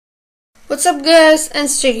What's up guys,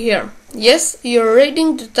 AntsCzech here. Yes, you're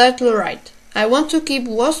reading the title right. I want to keep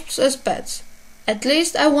wasps as pets. At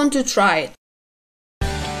least I want to try it.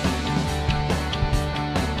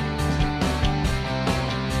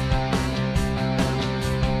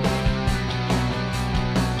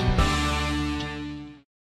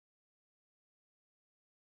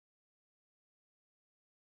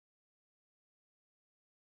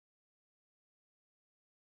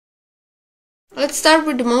 Let's start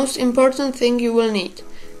with the most important thing you will need,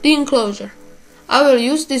 the enclosure. I will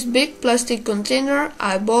use this big plastic container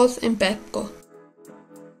I bought in Petco.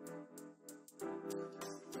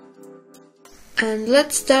 And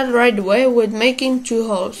let's start right away with making 2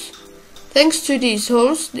 holes. Thanks to these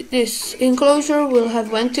holes, this enclosure will have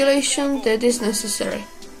ventilation that is necessary.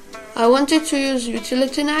 I wanted to use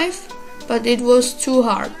utility knife, but it was too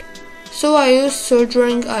hard, so I used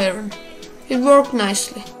soldering iron. It worked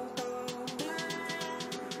nicely.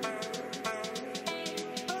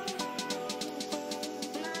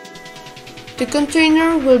 The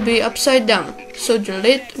container will be upside down, so the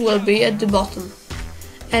lid will be at the bottom.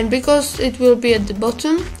 And because it will be at the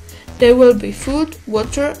bottom, there will be food,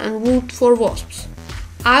 water and wood for wasps.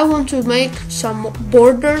 I want to make some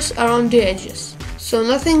borders around the edges, so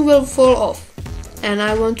nothing will fall off. And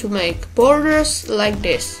I want to make borders like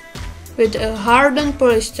this, with a hardened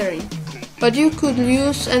polystyrene. But you could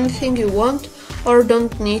use anything you want or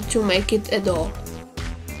don't need to make it at all.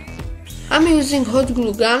 I'm using hot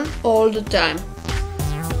glue gun all the time.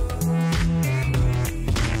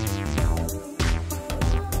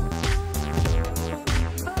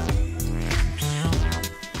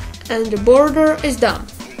 And the border is done.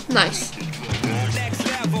 Nice.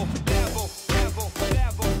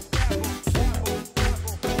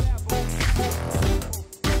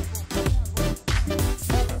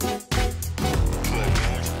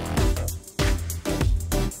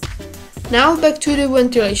 Now back to the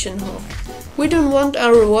ventilation hole. We don't want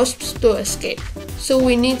our wasps to escape, so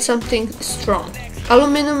we need something strong.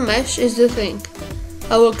 Aluminum mesh is the thing.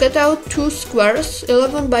 I will cut out 2 squares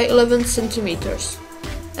 11 by 11 centimeters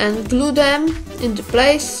and glue them into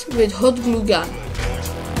place with hot glue gun.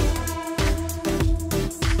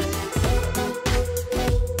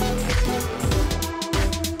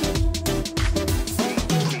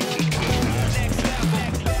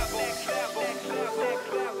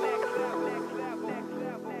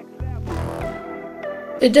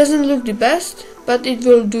 It doesn't look the best, but it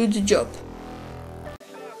will do the job.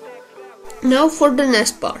 Now for the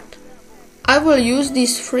nest part. I will use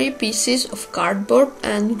these 3 pieces of cardboard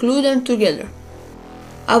and glue them together.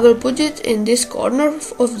 I will put it in this corner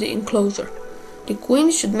of the enclosure. The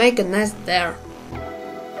queen should make a nest there.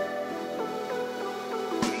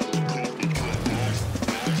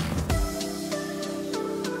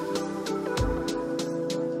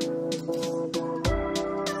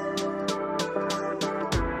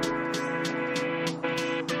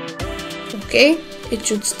 Okay, it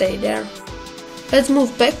should stay there. Let's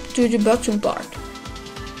move back to the bottom part.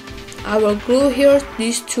 I will glue here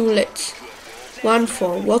these 2 lids, one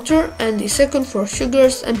for water and the second for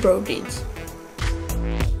sugars and proteins.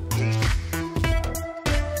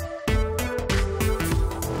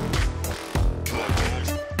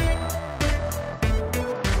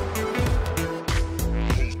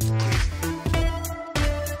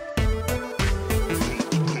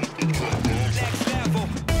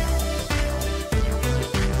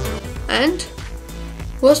 And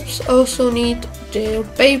wasps also need their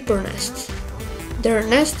paper nests. Their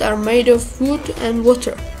nests are made of wood and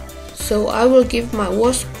water, so I will give my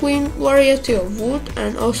wasp queen variety of wood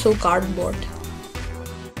and also cardboard.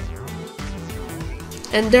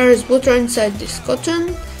 And there is water inside this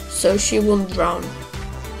cotton, so she won't drown.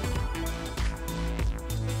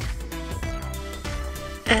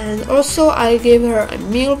 And also I gave her a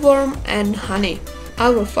mealworm and honey. I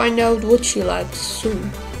will find out what she likes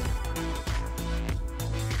soon.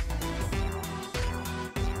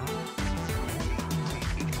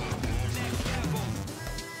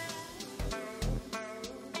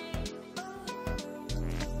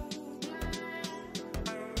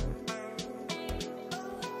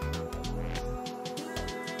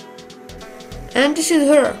 And this is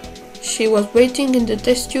her. She was waiting in the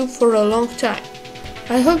test tube for a long time.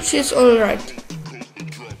 I hope she's alright.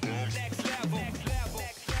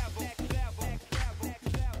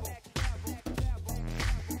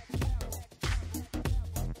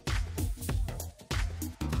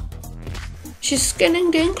 She's scanning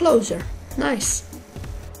the enclosure. Nice.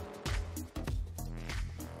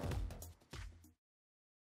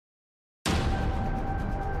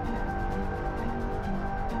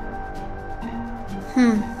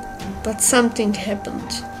 But something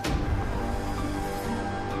happened.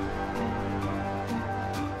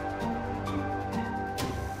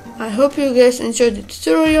 I hope you guys enjoyed the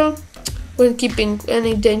tutorial. When keeping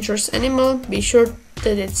any dangerous animal, be sure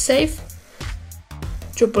that it's safe.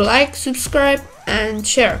 Drop a like, subscribe and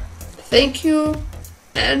share. Thank you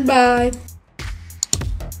and bye.